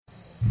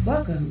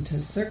Welcome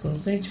to Circle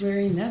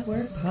Sanctuary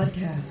Network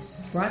Podcast,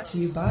 brought to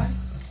you by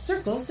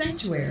Circle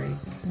Sanctuary,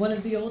 one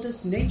of the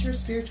oldest nature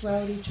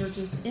spirituality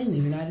churches in the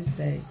United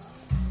States,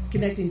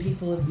 connecting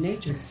people of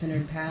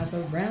nature-centered paths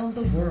around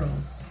the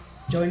world.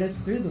 Join us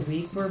through the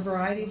week for a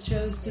variety of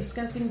shows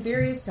discussing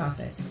various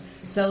topics,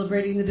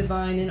 celebrating the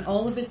divine in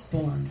all of its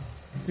forms,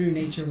 through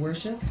nature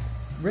worship,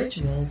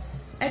 rituals,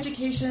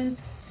 education,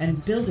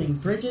 and building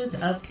bridges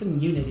of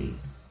community.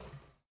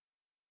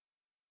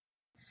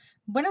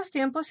 Buenos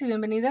tiempos y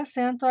bienvenidas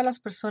sean todas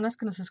las personas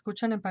que nos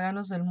escuchan en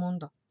Paganos del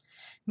mundo.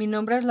 Mi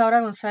nombre es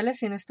Laura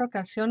González y en esta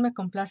ocasión me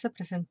complace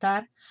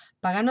presentar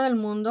Pagano del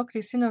mundo,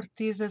 Christian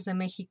Ortiz desde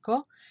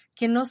México,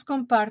 quien nos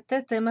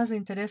comparte temas de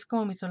interés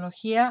como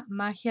mitología,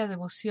 magia,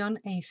 devoción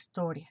e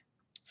historia.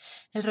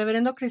 El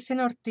reverendo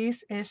Christian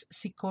Ortiz es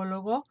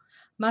psicólogo,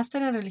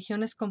 máster en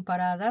religiones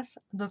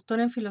comparadas, doctor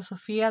en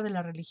filosofía de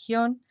la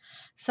religión,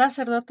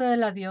 sacerdote de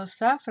la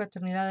diosa,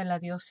 fraternidad de la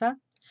diosa,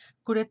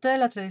 curete de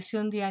la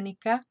tradición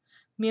diánica,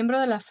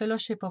 miembro de la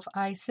Fellowship of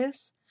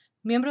Isis,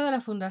 miembro de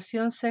la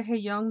Fundación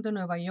C.G. Jung de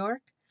Nueva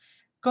York,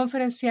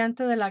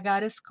 conferenciante de la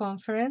Goddess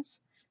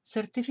Conference,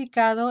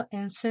 certificado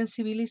en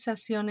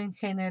sensibilización en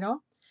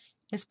género,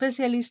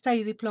 especialista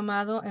y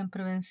diplomado en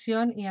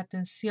prevención y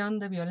atención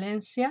de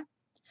violencia,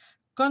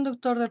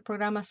 conductor del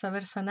programa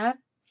Saber Sanar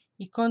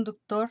y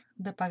conductor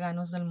de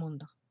Paganos del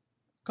Mundo.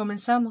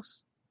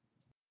 Comenzamos.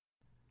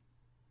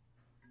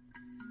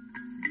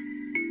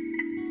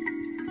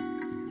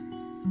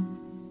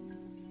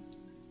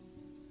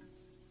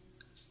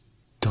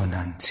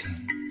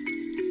 Tonantzin.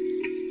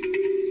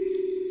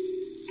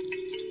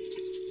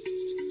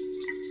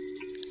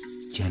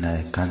 Llena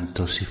de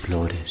cantos y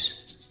flores.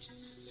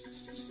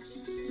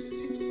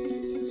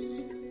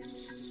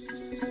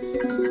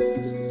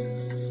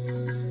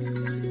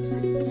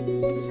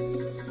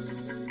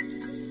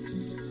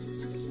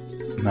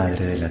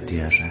 Madre de la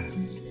tierra,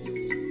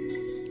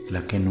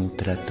 la que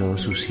nutre a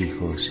todos sus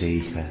hijos e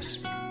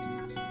hijas.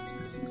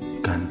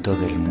 Canto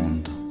del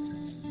mundo,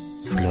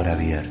 flor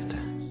abierta.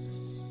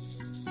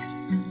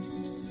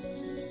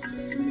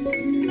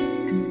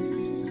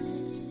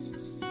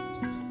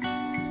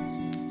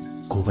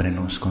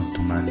 Cúbrenos con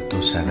tu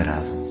manto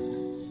sagrado,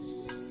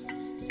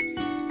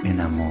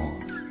 en amor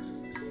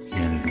y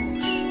en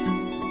luz.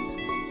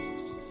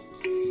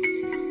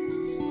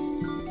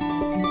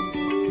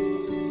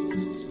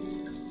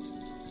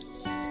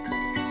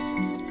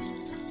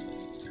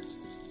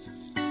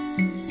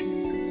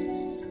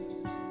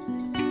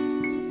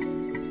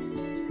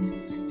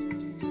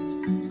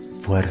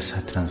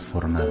 Fuerza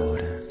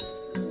transformadora.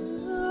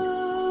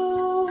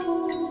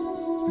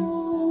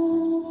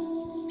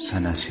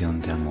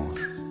 Sanación de amor.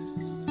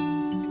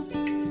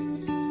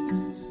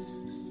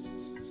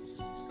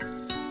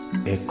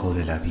 Eco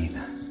de la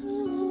vida.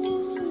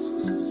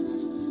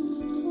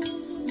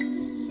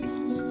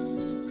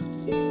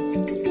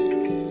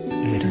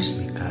 Eres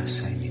mi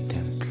casa y mi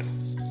templo,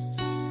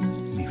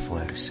 mi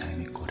fuerza y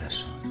mi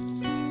corazón.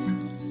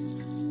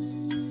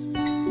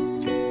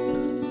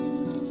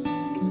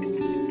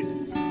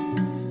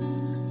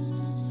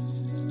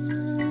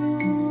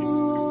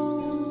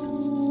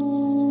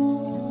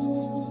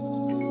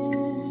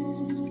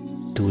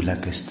 Tú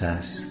la que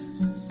estás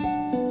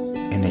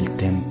en el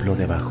templo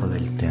debajo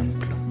del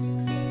templo,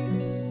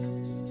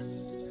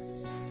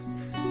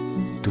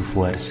 tu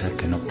fuerza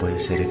que no puede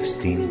ser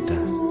extinta,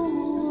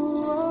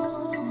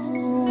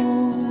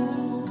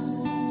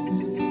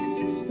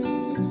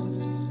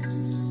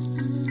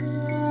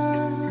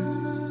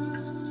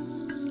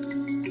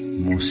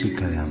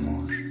 música de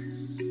amor,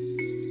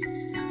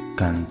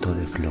 canto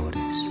de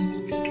flores.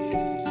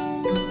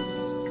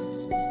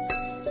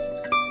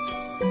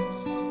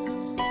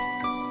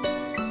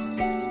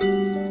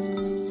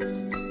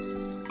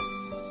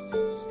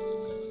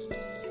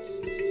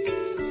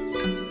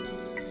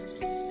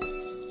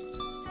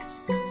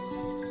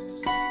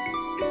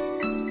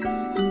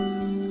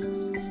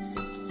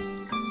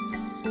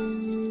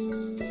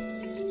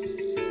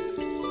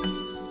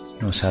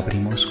 Nos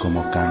abrimos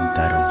como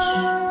cántaros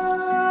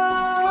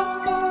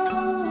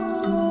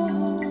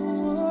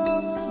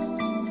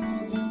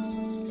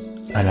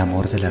al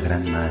amor de la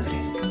Gran Madre,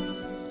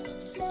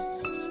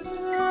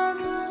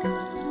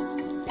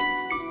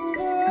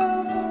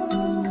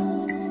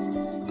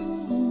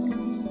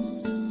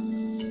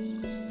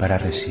 para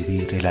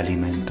recibir el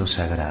alimento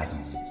sagrado,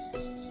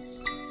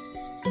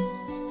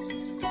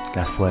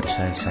 la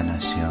fuerza de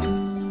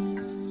sanación,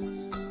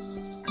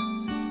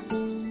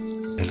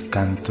 el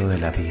canto de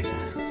la vida,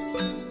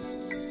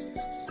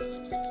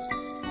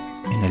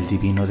 en el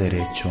divino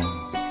derecho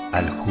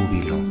al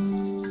júbilo,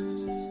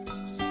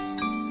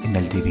 en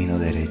el divino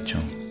derecho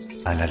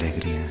a la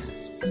alegría.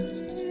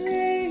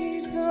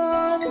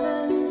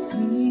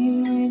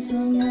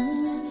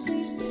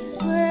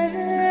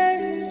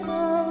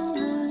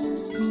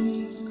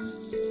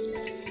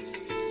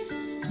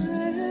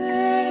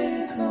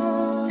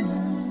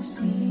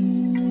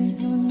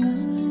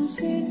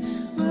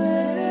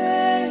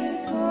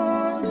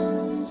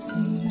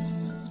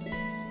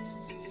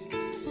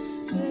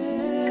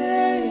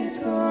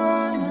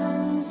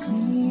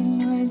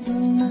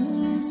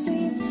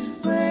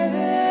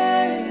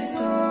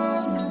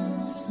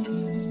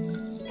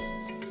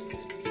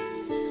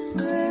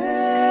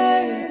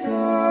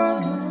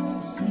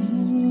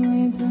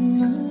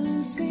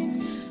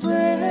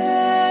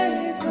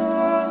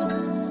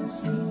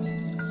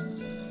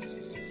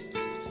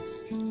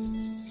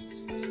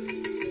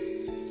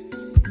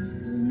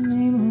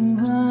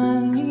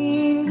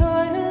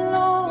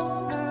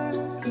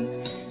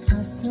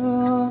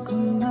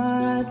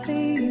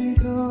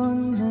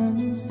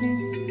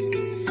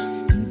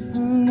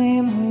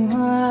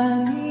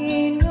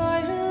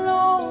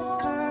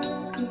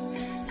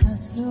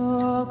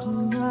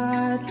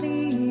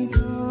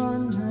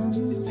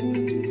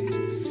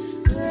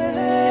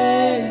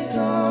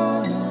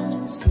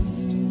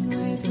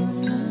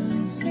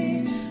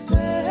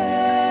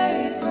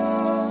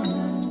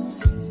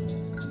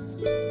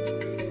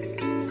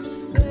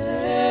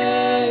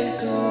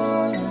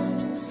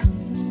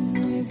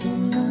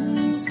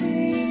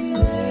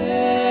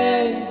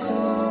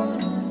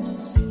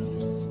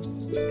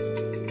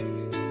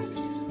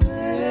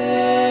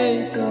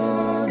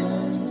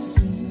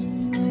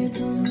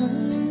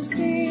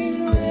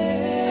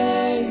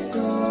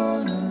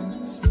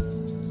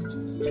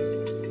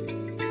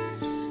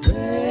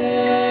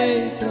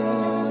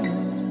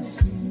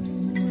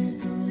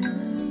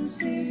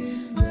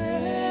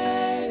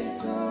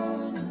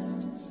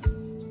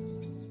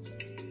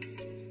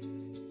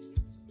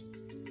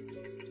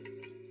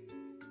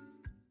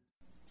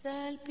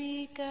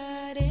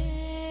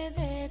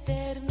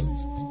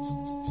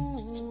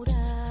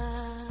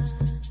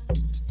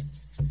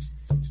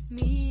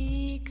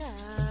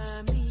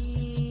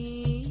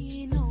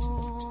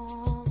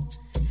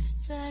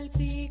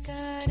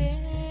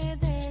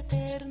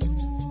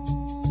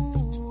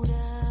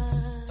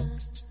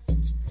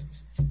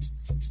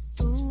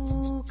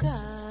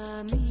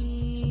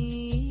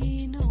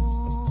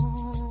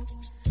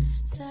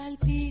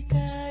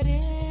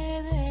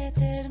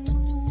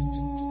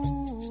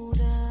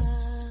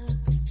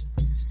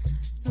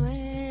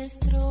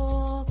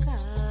 nuestro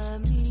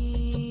camino.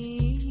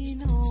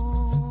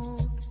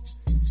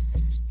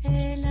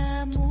 El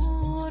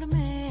amor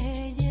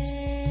me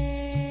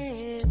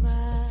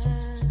lleva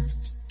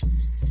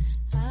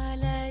a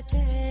la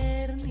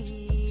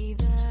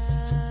eternidad.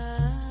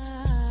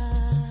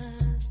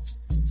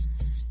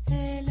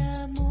 El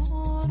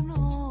amor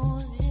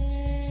nos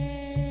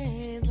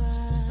lleva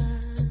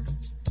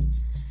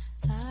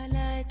a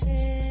la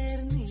eternidad.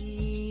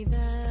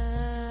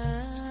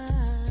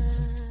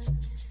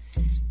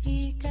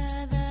 Y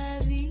cada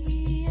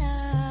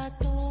día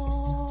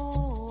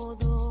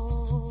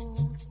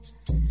todo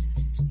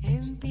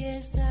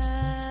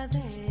empieza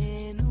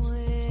de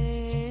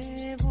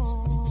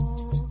nuevo.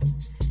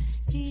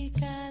 Y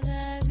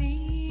cada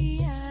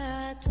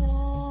día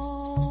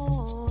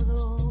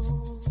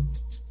todo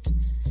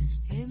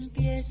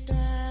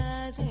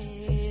empieza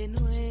de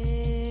nuevo.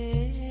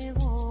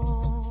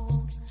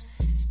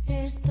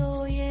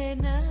 Estoy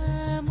enamorada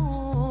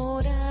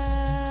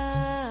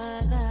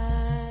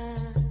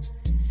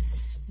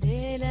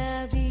de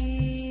la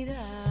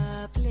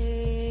vida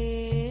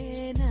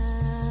plena.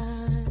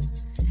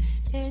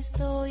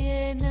 Estoy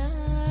enamorada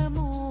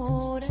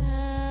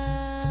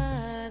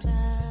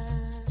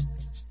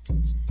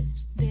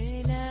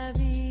de la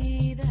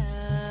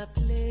vida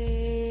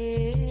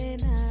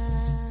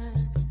plena.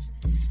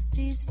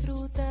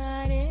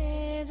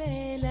 Disfrutaré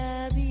de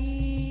la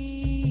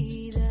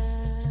vida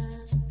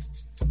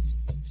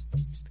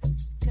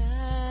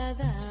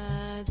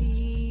cada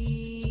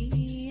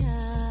día.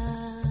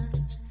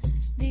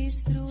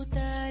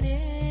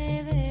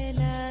 Disfrutaré de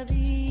la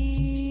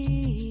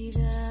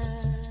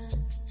vida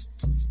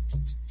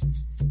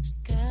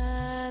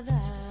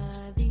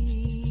cada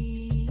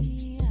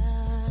día.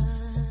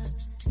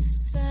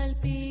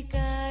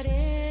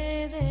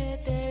 Salpicaré de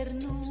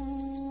ternura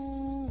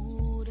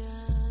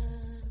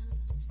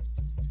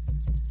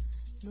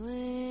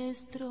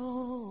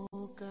nuestro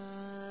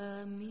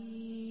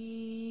camino.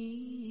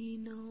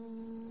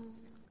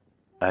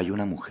 Hay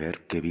una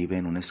mujer que vive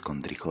en un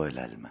escondrijo del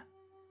alma.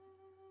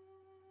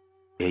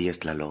 Ella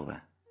es la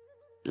loba,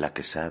 la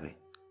que sabe.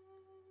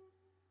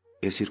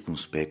 Es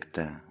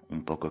circunspecta,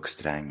 un poco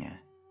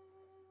extraña,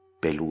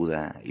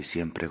 peluda y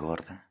siempre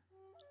gorda,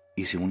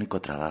 y su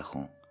único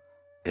trabajo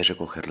es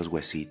recoger los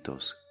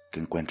huesitos que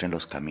encuentra en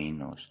los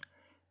caminos,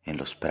 en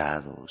los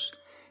prados,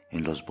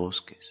 en los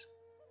bosques.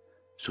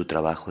 Su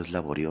trabajo es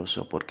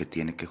laborioso porque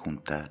tiene que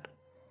juntar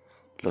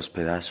los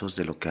pedazos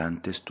de lo que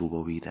antes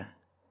tuvo vida.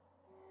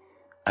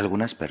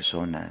 Algunas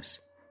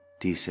personas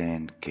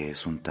dicen que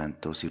es un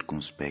tanto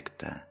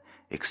circunspecta,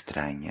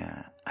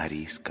 extraña,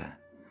 arisca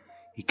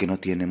y que no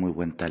tiene muy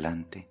buen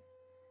talante.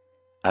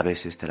 A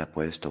veces te la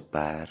puedes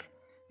topar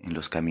en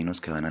los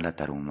caminos que van a la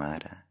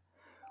Tarahumara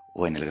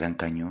o en el Gran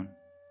Cañón.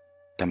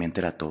 También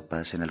te la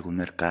topas en algún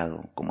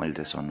mercado como el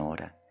de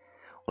Sonora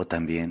o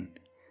también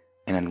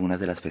en algunas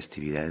de las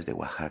festividades de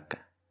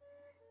Oaxaca.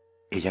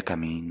 Ella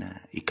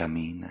camina y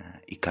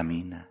camina y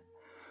camina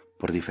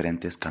por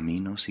diferentes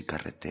caminos y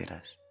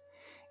carreteras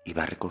y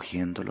va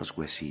recogiendo los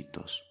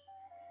huesitos.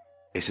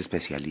 Es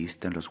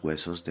especialista en los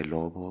huesos de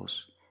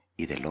lobos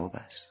y de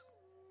lobas,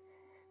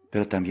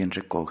 pero también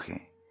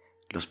recoge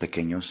los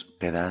pequeños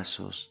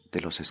pedazos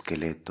de los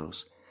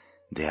esqueletos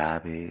de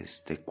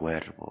aves, de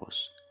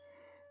cuervos,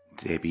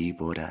 de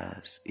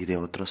víboras y de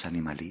otros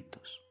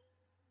animalitos.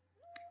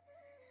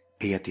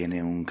 Ella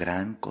tiene un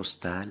gran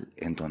costal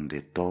en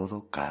donde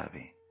todo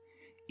cabe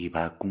y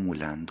va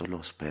acumulando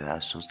los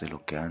pedazos de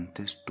lo que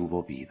antes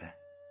tuvo vida.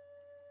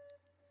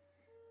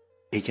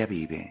 Ella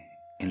vive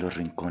en los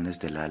rincones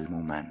del alma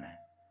humana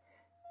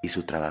y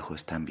su trabajo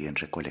es también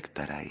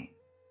recolectar ahí.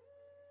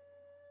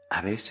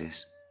 A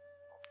veces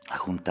ha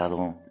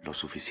juntado los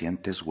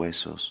suficientes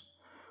huesos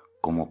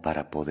como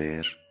para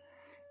poder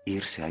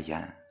irse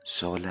allá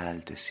sola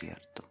al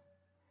desierto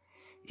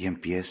y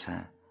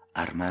empieza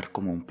a armar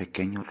como un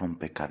pequeño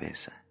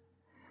rompecabezas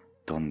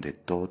donde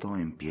todo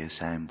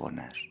empieza a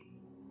embonar.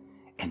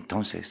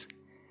 Entonces,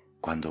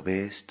 cuando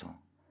ve esto,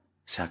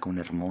 saca un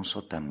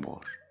hermoso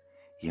tambor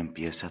y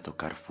empieza a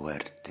tocar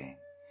fuerte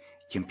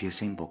y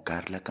empieza a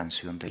invocar la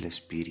canción del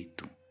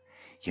espíritu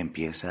y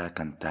empieza a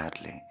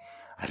cantarle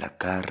a la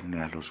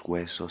carne, a los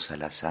huesos, a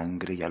la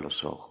sangre y a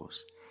los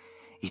ojos,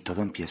 y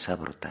todo empieza a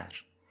brotar.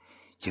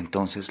 Y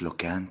entonces lo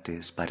que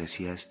antes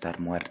parecía estar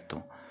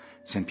muerto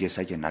se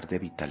empieza a llenar de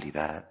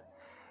vitalidad,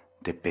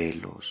 de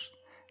pelos,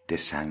 de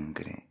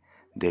sangre,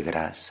 de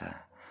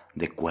grasa,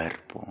 de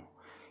cuerpo,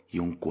 y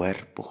un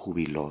cuerpo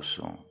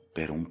jubiloso,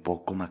 pero un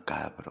poco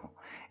macabro,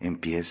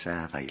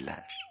 empieza a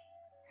bailar.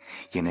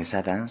 Y en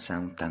esa danza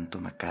un tanto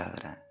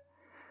macabra,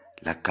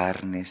 la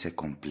carne se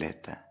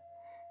completa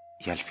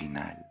y al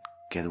final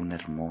queda una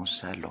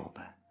hermosa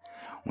loba,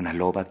 una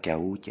loba que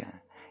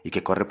aúlla y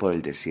que corre por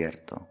el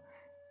desierto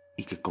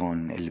y que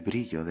con el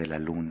brillo de la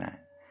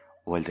luna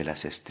o el de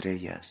las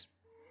estrellas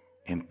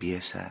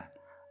empieza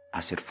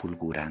a ser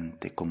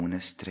fulgurante como una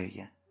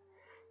estrella.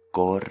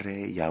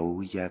 Corre y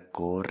aúlla,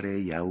 corre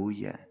y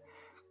aúlla,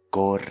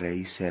 corre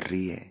y se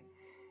ríe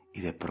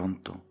y de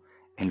pronto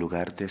en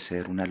lugar de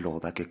ser una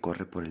loba que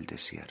corre por el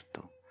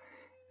desierto,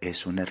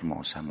 es una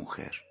hermosa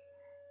mujer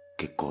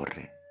que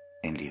corre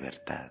en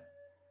libertad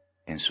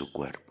en su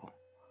cuerpo,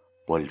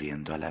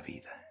 volviendo a la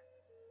vida.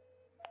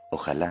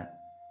 Ojalá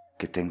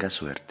que tengas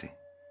suerte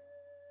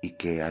y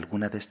que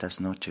alguna de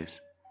estas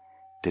noches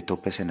te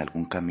topes en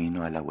algún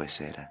camino a la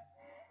huesera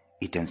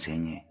y te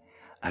enseñe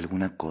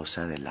alguna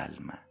cosa del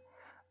alma,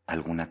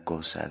 alguna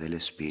cosa del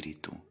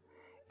espíritu,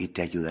 y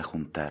te ayude a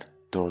juntar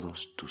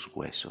todos tus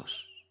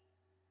huesos.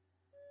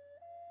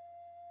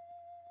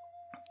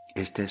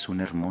 Este es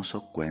un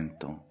hermoso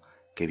cuento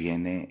que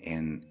viene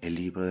en el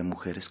libro de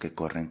Mujeres que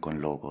corren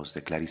con lobos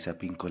de Clarissa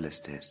Pinkola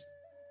Estés.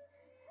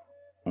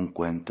 Un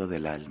cuento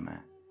del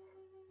alma,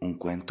 un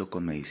cuento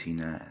con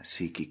medicina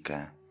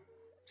psíquica,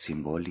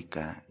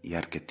 simbólica y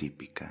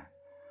arquetípica,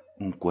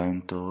 un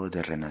cuento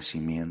de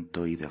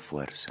renacimiento y de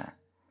fuerza,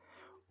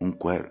 un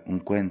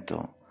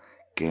cuento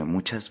que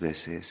muchas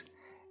veces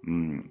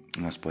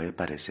nos puede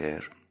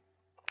parecer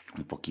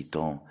un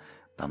poquito,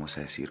 vamos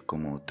a decir,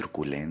 como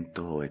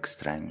truculento o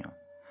extraño,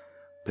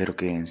 pero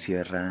que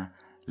encierra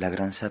la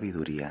gran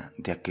sabiduría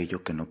de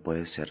aquello que no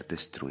puede ser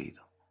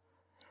destruido: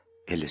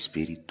 el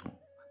espíritu,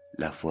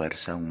 la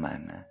fuerza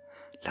humana,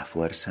 la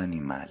fuerza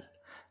animal,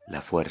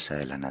 la fuerza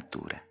de la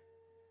natura.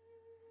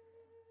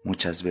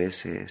 Muchas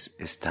veces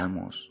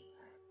estamos,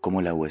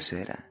 como la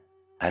huesera,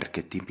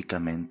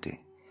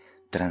 arquetípicamente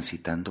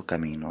transitando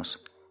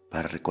caminos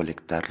para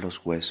recolectar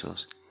los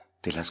huesos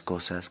de las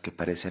cosas que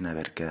parecen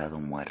haber quedado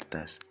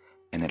muertas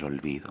en el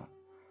olvido,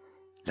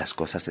 las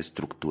cosas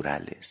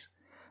estructurales,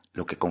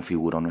 lo que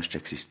configuró nuestra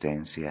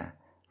existencia,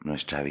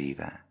 nuestra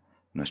vida,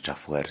 nuestra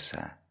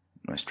fuerza,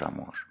 nuestro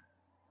amor.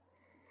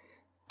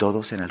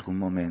 Todos en algún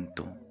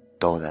momento,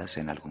 todas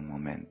en algún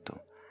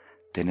momento,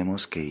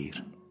 tenemos que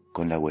ir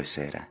con la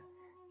huesera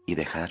y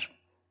dejar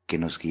que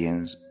nos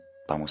guíen,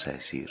 vamos a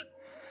decir,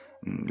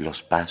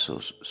 los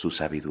pasos, su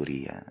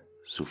sabiduría,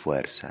 su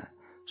fuerza,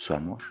 su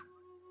amor.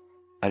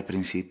 Al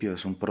principio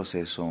es un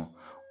proceso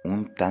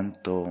un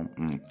tanto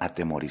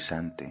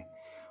atemorizante,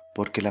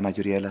 porque la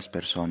mayoría de las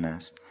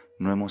personas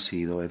no hemos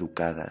sido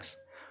educadas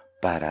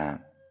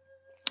para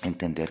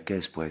entender que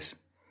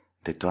después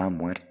de toda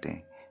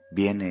muerte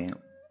viene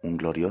un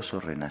glorioso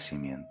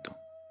renacimiento.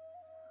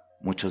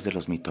 Muchos de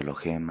los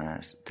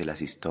mitologemas, de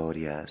las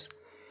historias,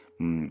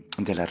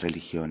 de las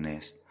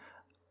religiones,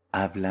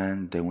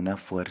 hablan de una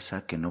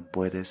fuerza que no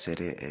puede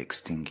ser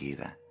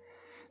extinguida,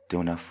 de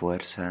una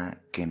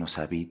fuerza que nos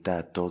habita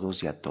a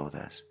todos y a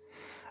todas.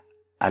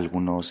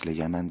 Algunos le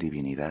llaman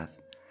divinidad,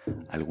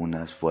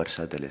 algunas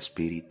fuerzas del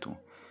espíritu,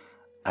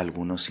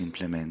 algunos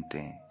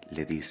simplemente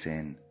le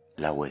dicen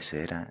la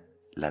huesera,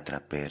 la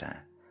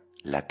trapera,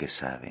 la que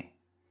sabe.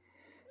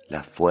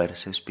 La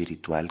fuerza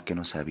espiritual que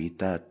nos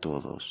habita a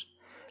todos,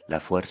 la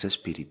fuerza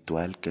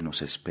espiritual que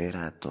nos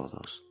espera a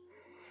todos.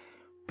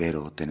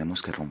 Pero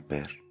tenemos que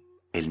romper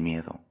el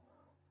miedo,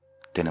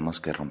 tenemos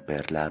que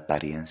romper la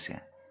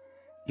apariencia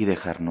y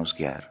dejarnos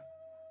guiar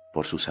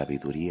por su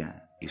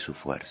sabiduría y su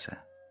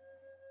fuerza.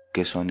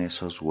 ¿Qué son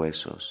esos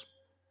huesos?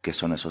 ¿Qué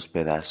son esos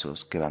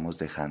pedazos que vamos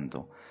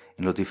dejando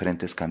en los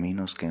diferentes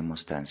caminos que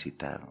hemos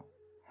transitado?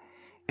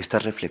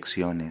 Estas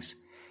reflexiones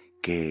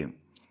que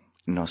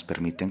nos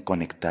permiten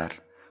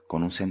conectar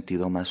con un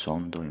sentido más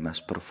hondo y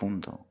más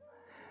profundo.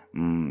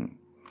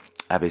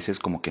 A veces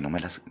como que no me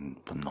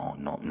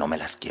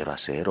las quiero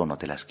hacer o no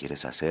te las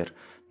quieres hacer.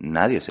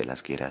 Nadie se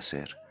las quiere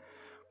hacer,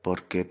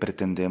 porque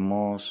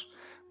pretendemos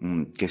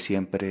que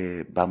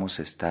siempre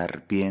vamos a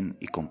estar bien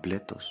y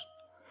completos.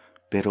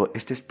 Pero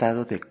este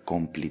estado de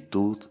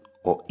completud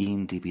o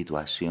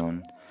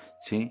individuación,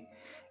 ¿sí?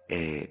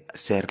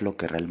 Ser lo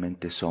que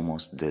realmente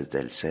somos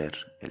desde el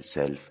ser, el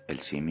self,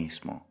 el sí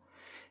mismo,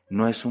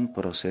 no es un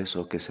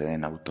proceso que se dé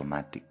en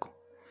automático.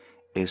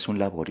 Es un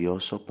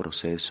laborioso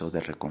proceso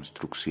de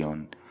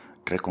reconstrucción,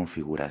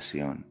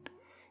 reconfiguración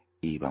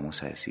y,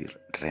 vamos a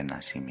decir,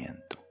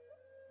 renacimiento.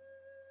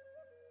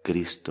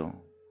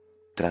 Cristo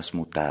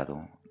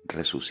transmutado,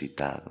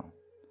 resucitado,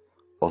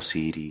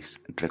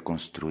 Osiris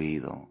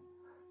reconstruido,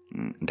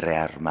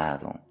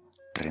 rearmado,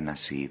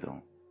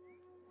 renacido.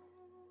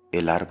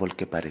 El árbol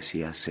que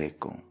parecía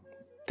seco,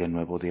 de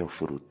nuevo dio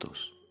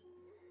frutos.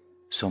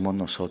 Somos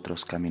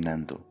nosotros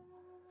caminando,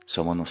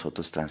 somos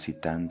nosotros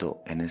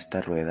transitando en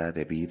esta rueda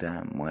de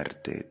vida,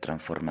 muerte,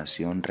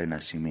 transformación,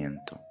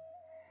 renacimiento.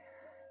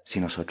 Si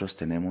nosotros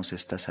tenemos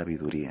esta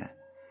sabiduría,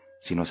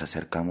 si nos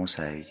acercamos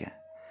a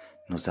ella,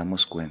 nos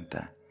damos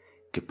cuenta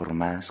que por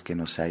más que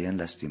nos hayan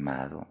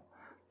lastimado,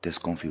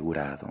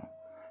 desconfigurado,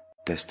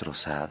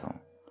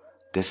 destrozado,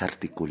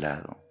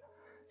 desarticulado,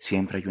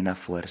 siempre hay una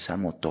fuerza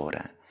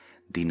motora,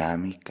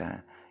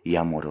 dinámica y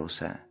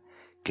amorosa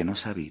que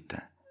nos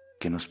habita,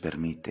 que nos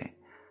permite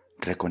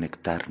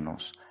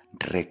reconectarnos,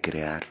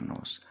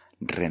 recrearnos,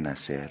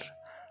 renacer,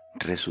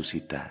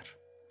 resucitar.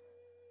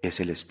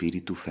 Es el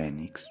espíritu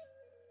fénix,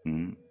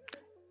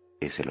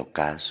 es el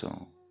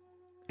ocaso,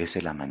 es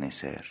el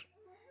amanecer,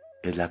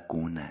 es la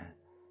cuna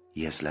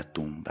y es la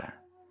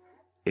tumba,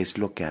 es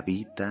lo que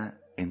habita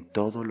en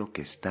todo lo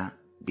que está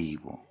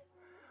vivo.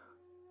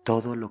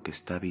 Todo lo que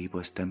está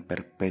vivo está en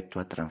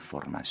perpetua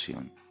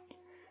transformación.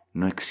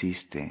 No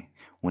existe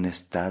un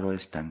estado de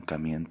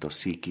estancamiento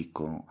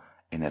psíquico,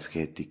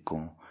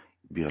 energético,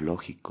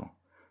 biológico.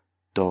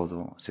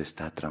 Todo se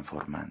está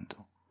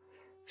transformando.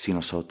 Si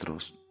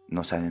nosotros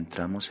nos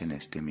adentramos en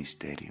este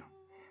misterio,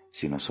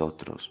 si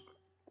nosotros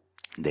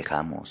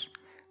dejamos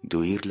de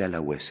huirle a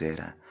la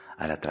huesera,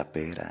 a la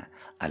trapera,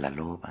 a la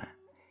loba,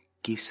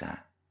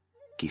 quizá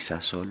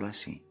solo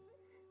así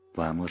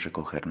podamos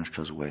recoger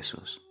nuestros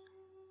huesos,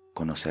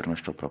 conocer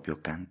nuestro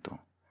propio canto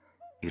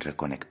y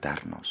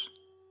reconectarnos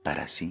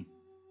para así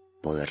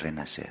poder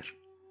renacer,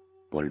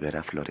 volver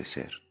a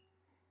florecer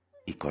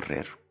y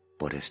correr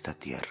por esta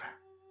tierra.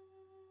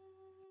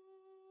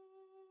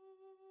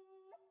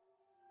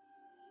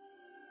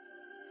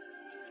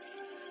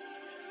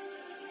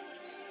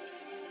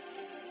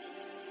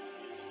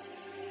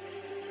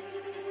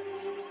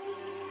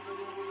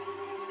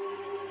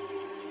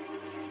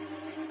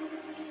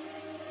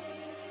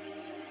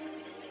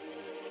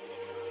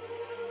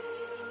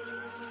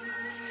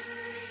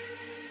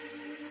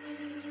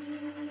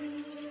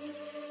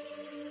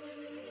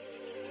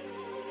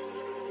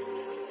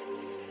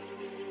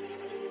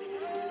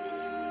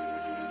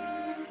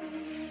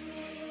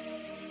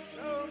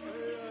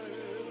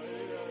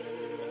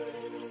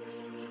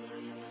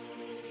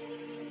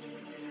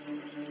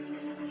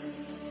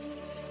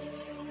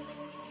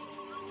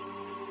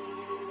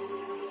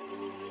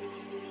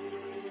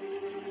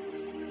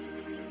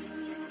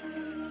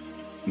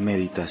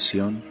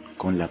 Meditación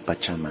con la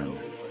Pachamama.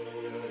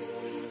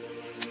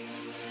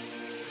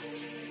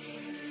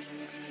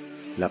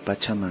 La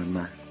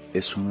Pachamama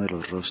es uno de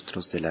los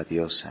rostros de la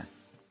diosa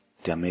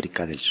de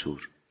América del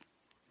Sur.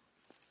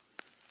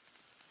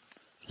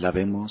 La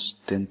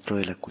vemos dentro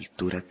de la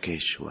cultura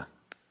quechua.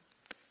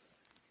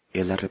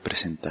 Es la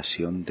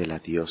representación de la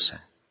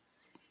diosa,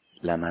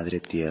 la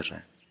madre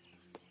tierra,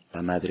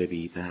 la madre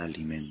vida,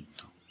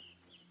 alimento.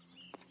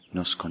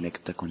 Nos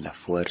conecta con la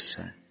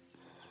fuerza,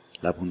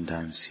 la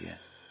abundancia,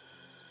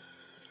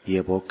 y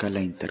evoca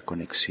la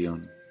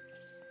interconexión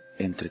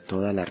entre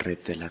toda la red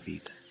de la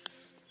vida.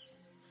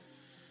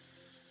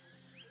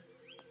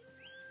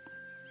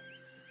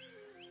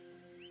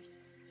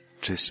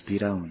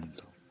 Respira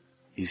hondo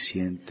y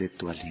siente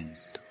tu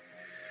aliento.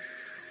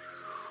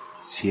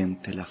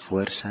 Siente la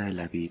fuerza de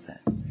la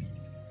vida,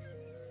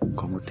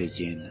 cómo te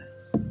llena,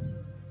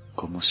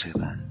 cómo se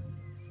va.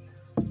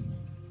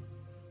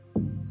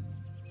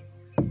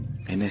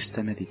 En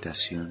esta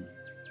meditación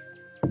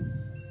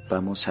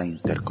vamos a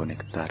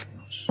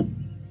interconectarnos,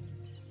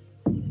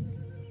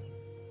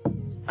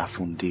 a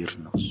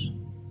fundirnos,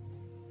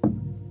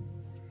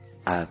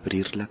 a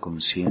abrir la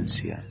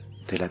conciencia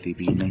de la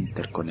divina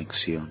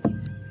interconexión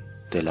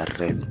de la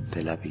red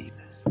de la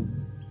vida.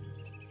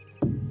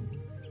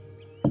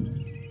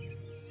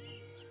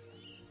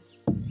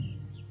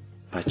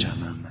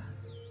 Pachamama,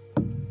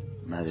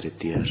 Madre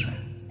Tierra,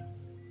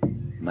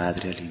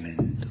 Madre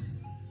Alimento,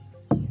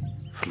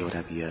 Flor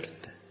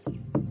abierta,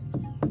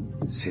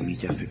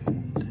 semilla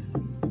fecunda,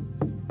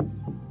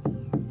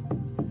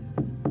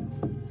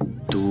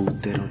 tu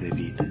útero de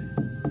vida,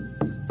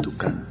 tu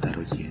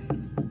cántaro lleno.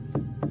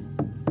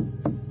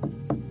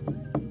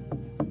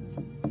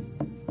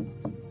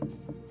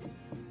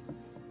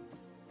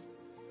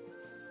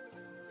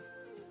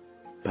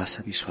 Vas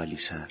a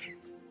visualizar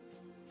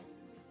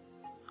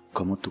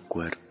cómo tu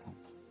cuerpo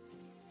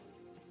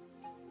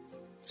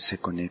se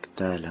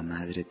conecta a la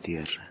Madre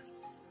Tierra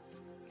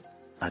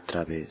a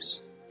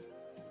través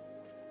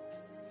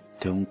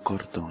de un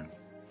cordón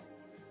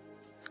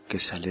que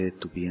sale de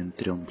tu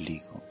vientre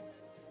ombligo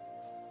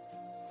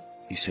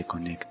y se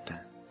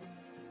conecta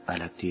a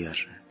la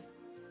tierra,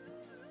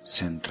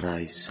 se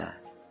enraiza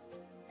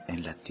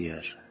en la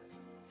tierra.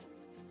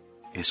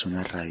 Es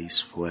una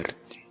raíz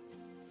fuerte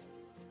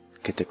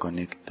que te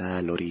conecta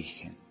al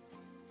origen,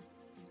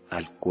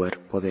 al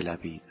cuerpo de la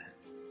vida,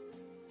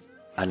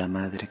 a la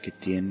madre que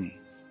tiene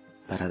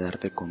para dar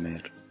de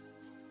comer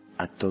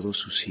a todos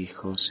sus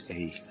hijos e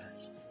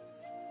hijas,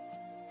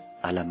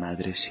 a la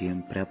madre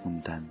siempre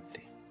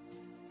abundante,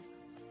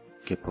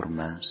 que por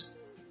más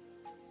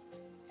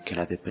que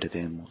la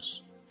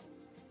depredemos,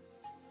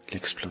 la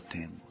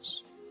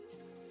explotemos,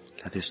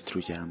 la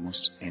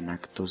destruyamos en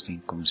actos de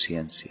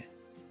inconsciencia,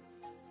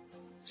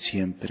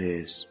 siempre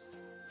es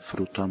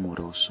fruto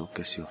amoroso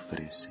que se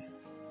ofrece,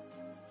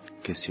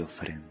 que se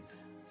ofrenda.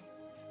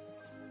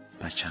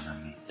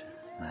 Pachamamita,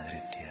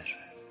 Madre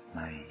Tierra,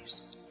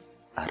 maíz,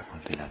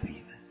 árbol de la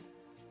vida,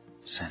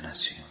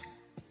 sanación,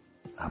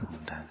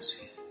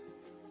 abundancia.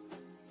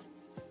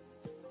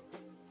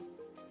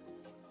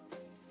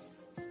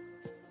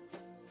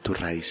 Tu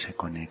raíz se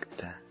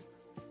conecta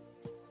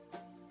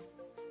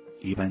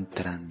y va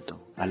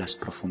entrando a las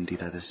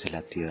profundidades de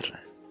la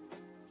tierra,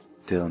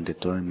 de donde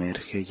todo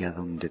emerge y a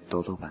donde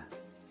todo va.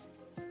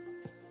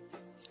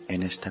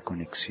 En esta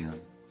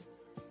conexión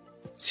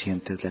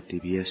sientes la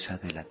tibieza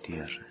de la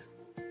tierra,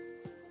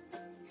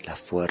 la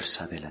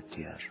fuerza de la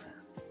tierra,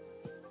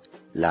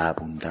 la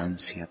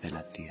abundancia de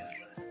la tierra.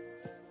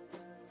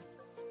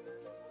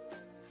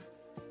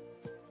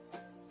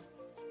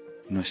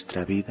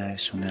 Nuestra vida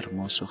es un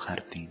hermoso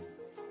jardín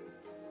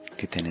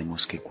que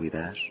tenemos que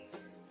cuidar.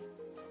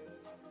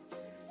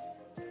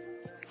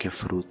 ¿Qué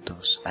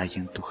frutos hay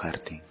en tu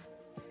jardín?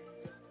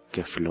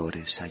 ¿Qué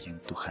flores hay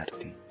en tu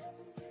jardín?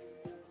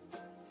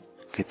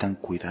 ¿Qué tan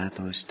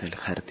cuidado está el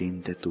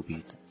jardín de tu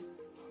vida?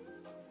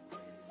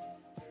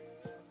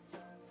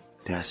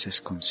 Te haces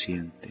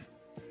consciente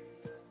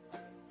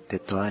de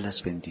todas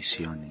las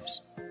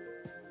bendiciones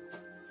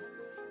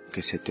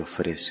que se te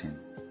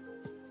ofrecen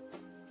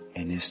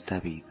en esta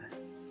vida,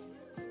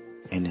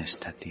 en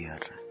esta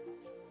tierra,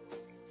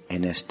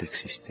 en esta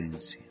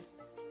existencia.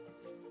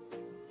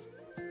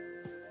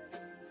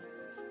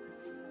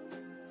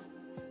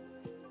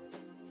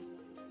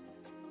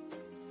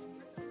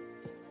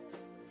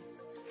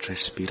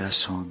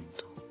 Respiras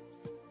hondo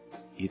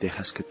y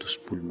dejas que tus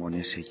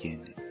pulmones se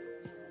llenen.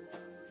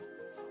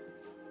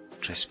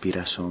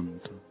 Respiras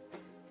hondo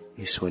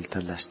y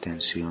sueltas las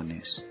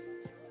tensiones.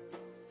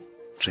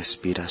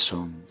 Respiras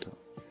hondo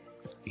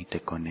y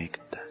te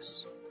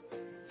conectas,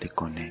 te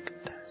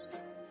conectas.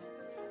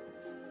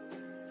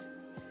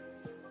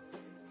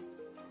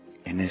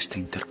 En esta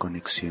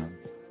interconexión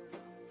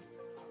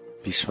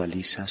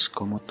visualizas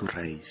cómo tu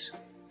raíz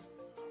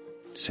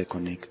se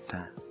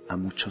conecta a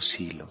muchos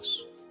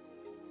hilos,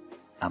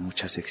 a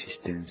muchas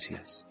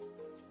existencias,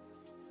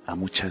 a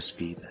muchas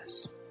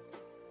vidas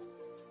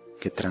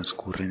que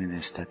transcurren en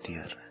esta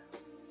tierra.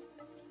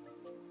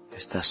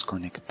 Estás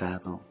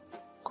conectado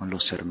con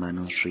los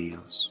hermanos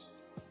ríos,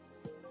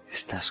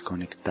 estás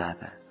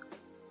conectada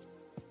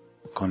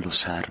con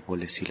los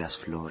árboles y las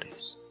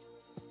flores,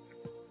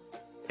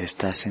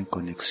 estás en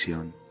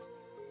conexión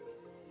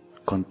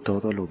con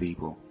todo lo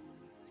vivo,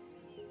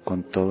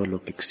 con todo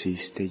lo que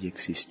existe y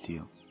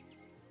existió,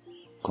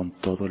 con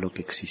todo lo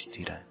que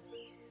existirá.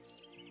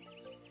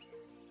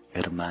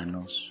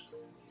 Hermanos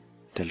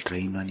del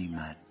reino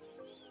animal,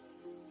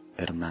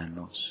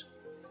 hermanos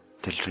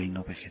del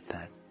reino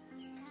vegetal,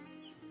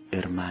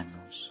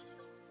 hermanos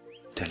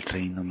del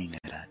reino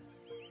mineral,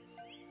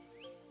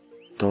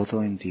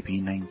 todo en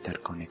divina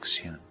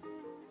interconexión.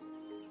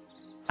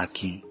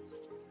 Aquí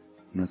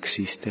no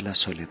existe la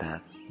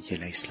soledad y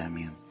el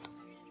aislamiento,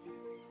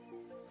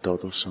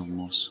 todos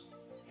somos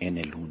en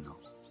el uno,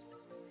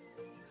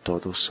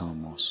 todos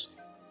somos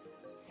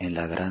en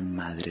la gran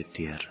madre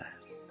tierra.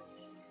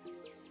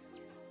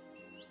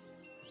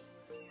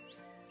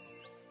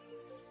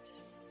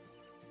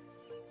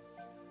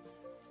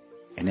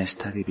 En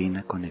esta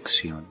divina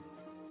conexión,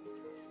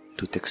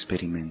 tú te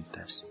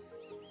experimentas,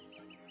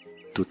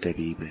 tú te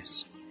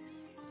vives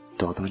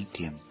todo el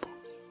tiempo,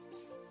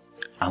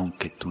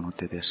 aunque tú no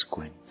te des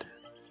cuenta.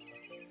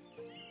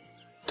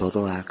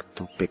 Todo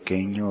acto,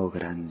 pequeño o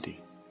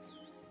grande,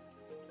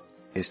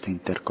 está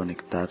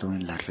interconectado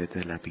en la red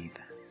de la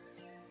vida.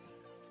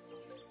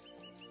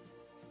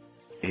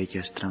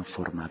 Ella es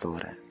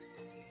transformadora,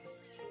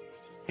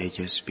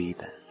 ella es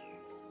vida.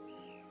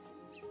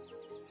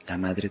 La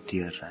Madre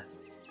Tierra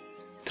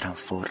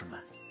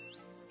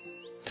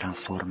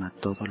transforma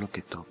todo lo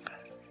que toca.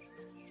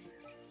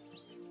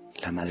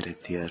 La Madre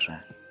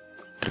Tierra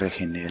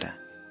regenera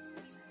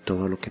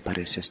todo lo que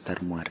parece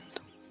estar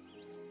muerto.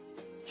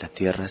 La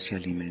tierra se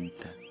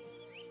alimenta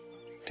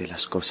de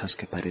las cosas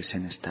que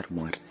parecen estar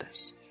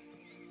muertas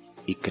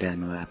y crea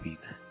nueva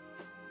vida.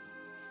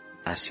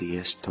 Así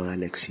es toda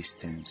la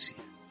existencia,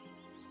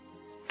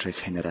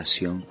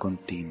 regeneración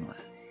continua,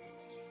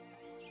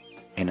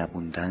 en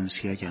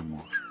abundancia y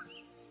amor.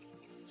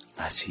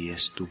 Así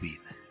es tu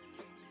vida.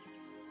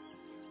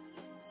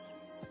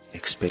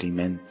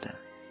 Experimenta,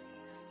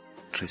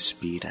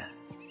 respira,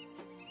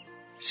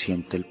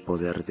 siente el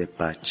poder de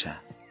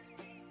Pacha,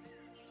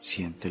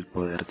 siente el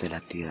poder de la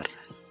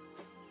tierra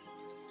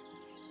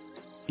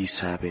y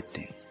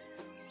sábete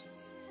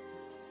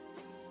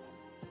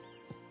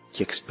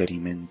y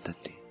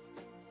experiméntate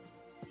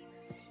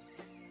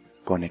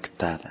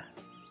conectada.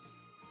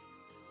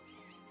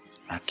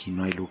 Aquí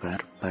no hay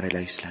lugar para el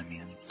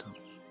aislamiento.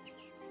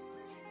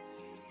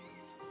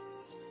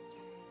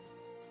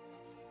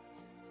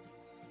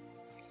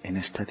 En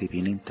esta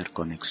divina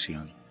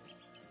interconexión,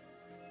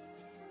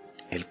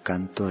 el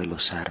canto de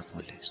los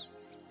árboles,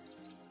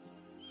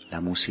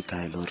 la música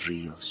de los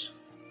ríos,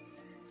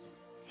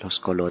 los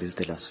colores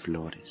de las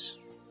flores,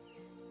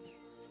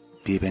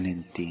 viven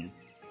en ti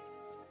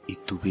y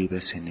tú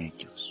vives en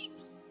ellos.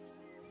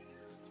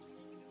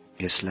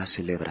 Es la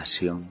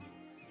celebración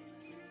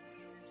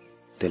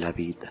de la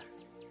vida,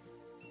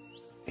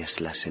 es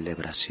la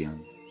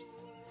celebración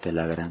de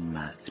la Gran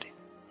Madre.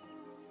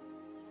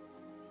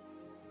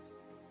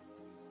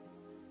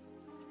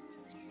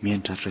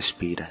 Mientras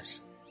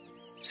respiras,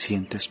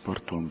 sientes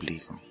por tu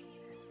ombligo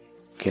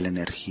que la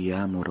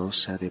energía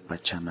amorosa de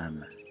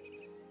Pachamama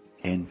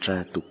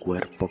entra a tu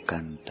cuerpo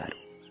cántaro,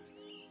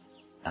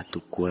 a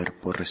tu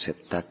cuerpo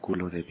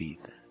receptáculo de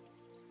vida,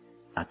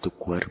 a tu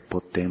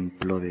cuerpo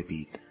templo de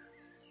vida.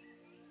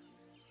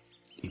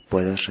 Y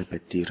puedes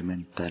repetir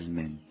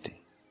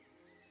mentalmente: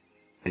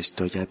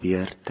 estoy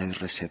abierta y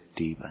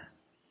receptiva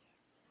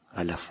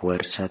a la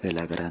fuerza de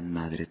la Gran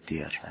Madre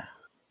Tierra.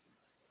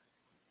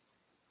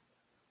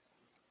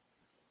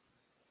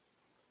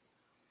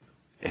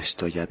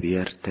 Estoy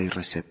abierta y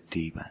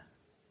receptiva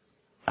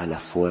a la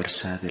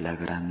fuerza de la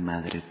Gran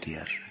Madre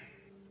Tierra.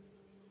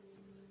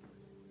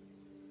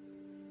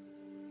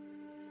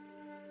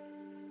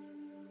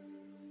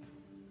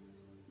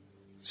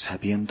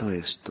 Sabiendo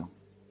esto,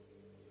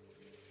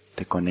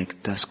 te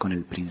conectas con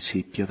el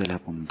principio de la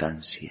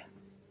abundancia.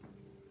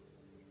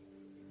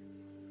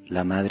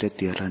 La Madre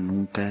Tierra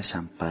nunca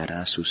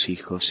desampara a sus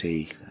hijos e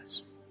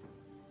hijas,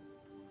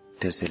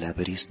 desde la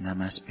brizna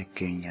más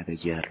pequeña de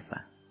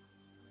hierba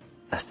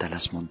hasta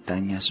las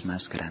montañas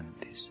más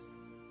grandes.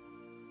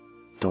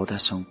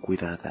 Todas son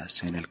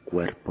cuidadas en el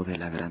cuerpo de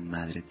la Gran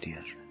Madre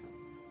Tierra,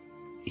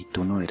 y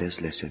tú no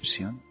eres la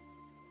excepción.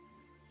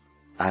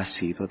 Has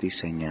sido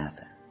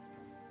diseñada,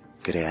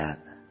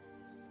 creada,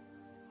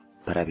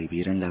 para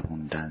vivir en la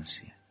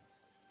abundancia.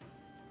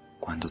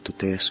 Cuando tú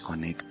te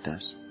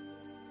desconectas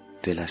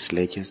de las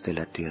leyes de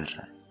la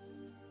tierra,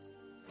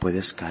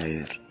 puedes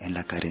caer en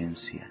la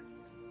carencia,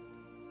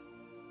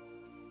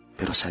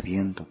 pero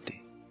sabiéndote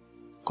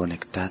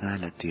conectada a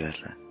la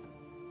tierra,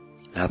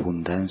 la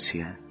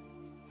abundancia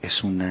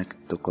es un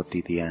acto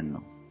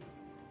cotidiano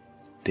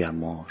de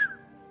amor,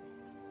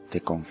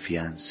 de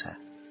confianza,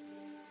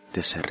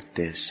 de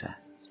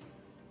certeza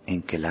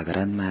en que la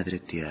Gran Madre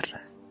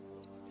Tierra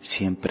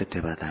siempre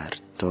te va a dar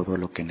todo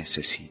lo que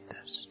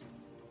necesitas.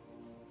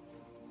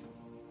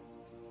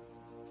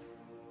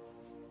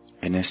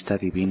 En esta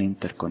divina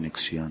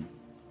interconexión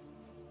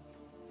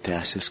te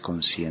haces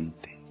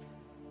consciente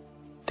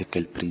de que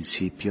el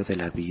principio de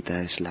la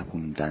vida es la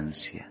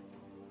abundancia,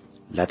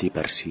 la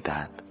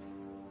diversidad,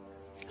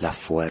 la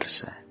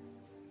fuerza,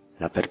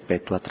 la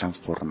perpetua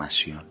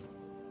transformación.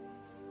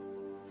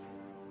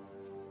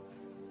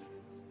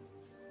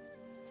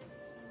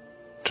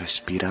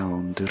 Respira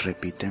hondo y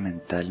repite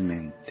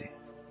mentalmente: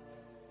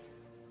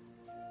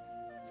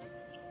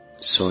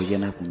 soy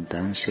en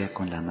abundancia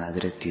con la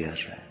Madre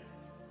Tierra,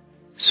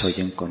 soy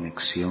en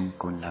conexión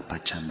con la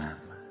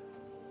Pachamama,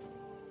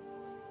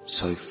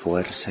 soy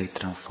fuerza y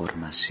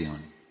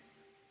transformación.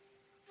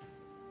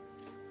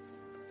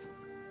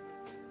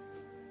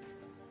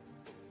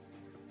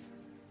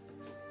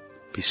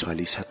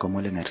 Visualiza cómo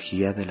la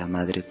energía de la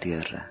Madre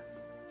Tierra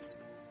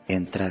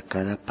entra a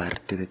cada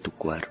parte de tu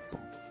cuerpo,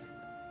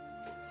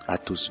 a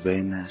tus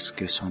venas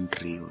que son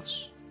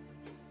ríos,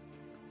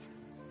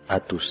 a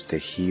tus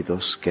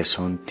tejidos que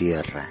son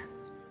tierra,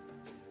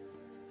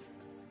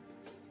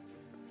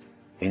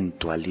 en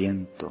tu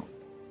aliento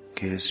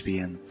que es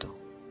viento,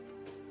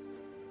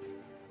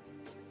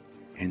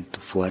 en tu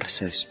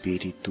fuerza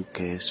espíritu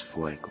que es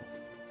fuego.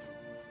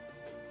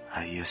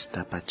 Ahí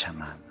está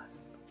Pachamama,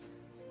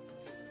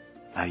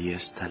 ahí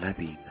está la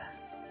vida,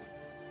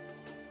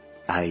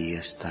 ahí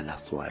está la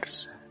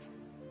fuerza.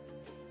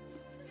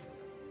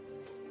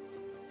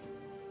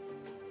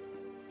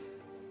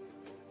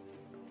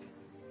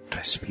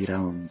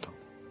 Respira hondo,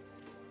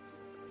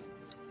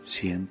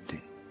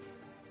 siente,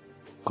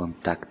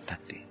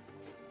 contáctate.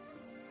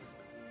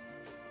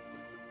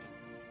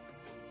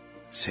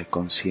 Sé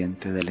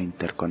consciente de la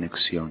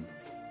interconexión,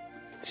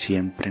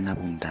 siempre en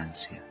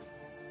abundancia,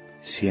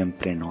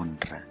 siempre en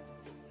honra,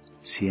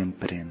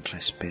 siempre en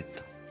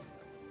respeto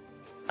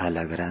a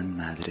la Gran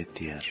Madre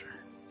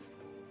Tierra,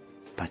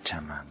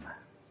 Pachamama.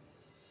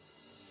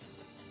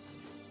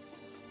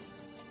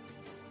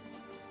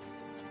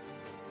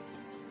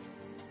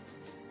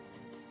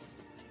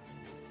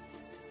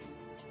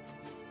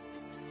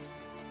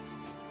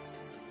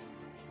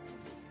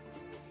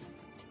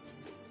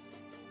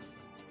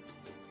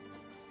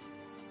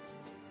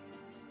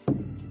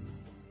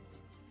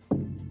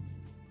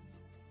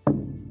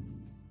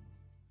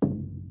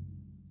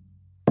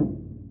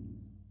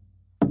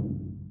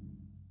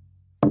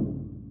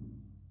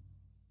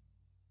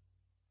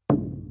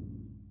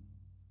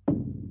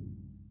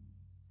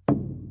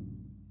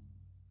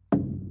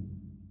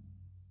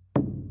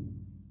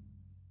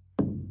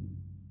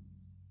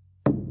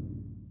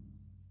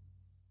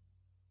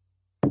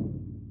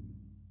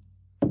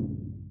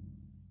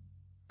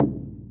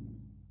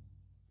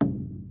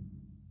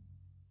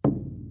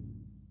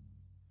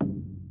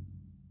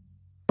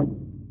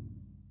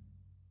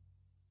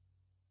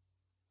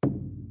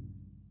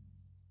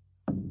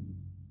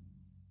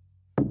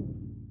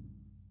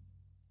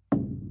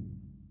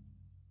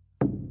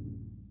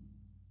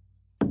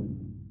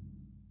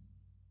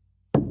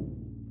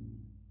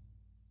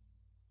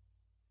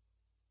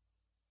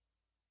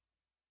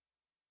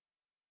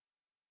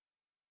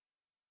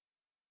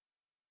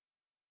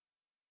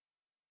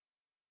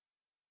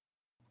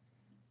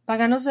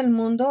 Paganos del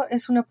Mundo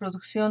es una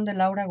producción de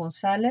Laura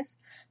González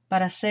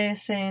para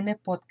CSN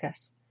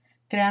Podcast,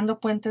 creando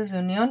puentes de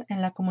unión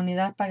en la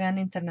comunidad pagana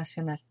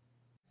internacional.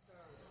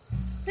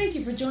 Thank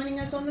you for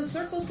joining us on the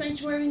Circle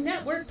Sanctuary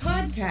Network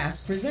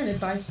podcast, presented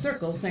by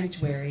Circle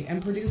Sanctuary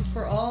and produced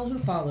for all who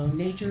follow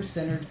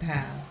nature-centered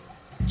paths.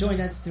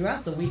 Join us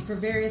throughout the week for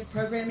various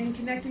programming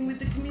connecting with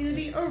the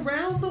community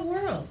around the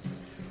world.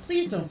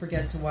 Please don't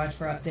forget to watch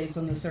for updates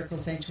on the Circle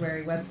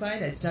Sanctuary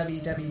website at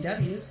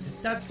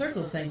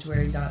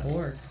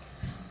www.circlesanctuary.org.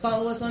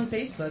 Follow us on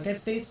Facebook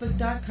at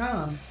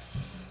facebook.com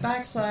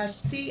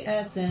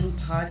 /CSN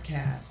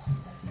Podcasts.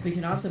 We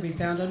can also be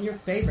found on your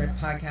favorite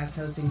podcast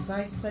hosting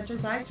sites such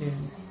as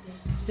iTunes,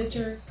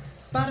 Stitcher,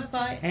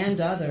 Spotify,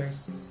 and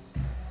others.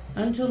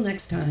 Until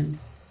next time,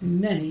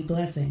 many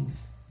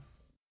blessings.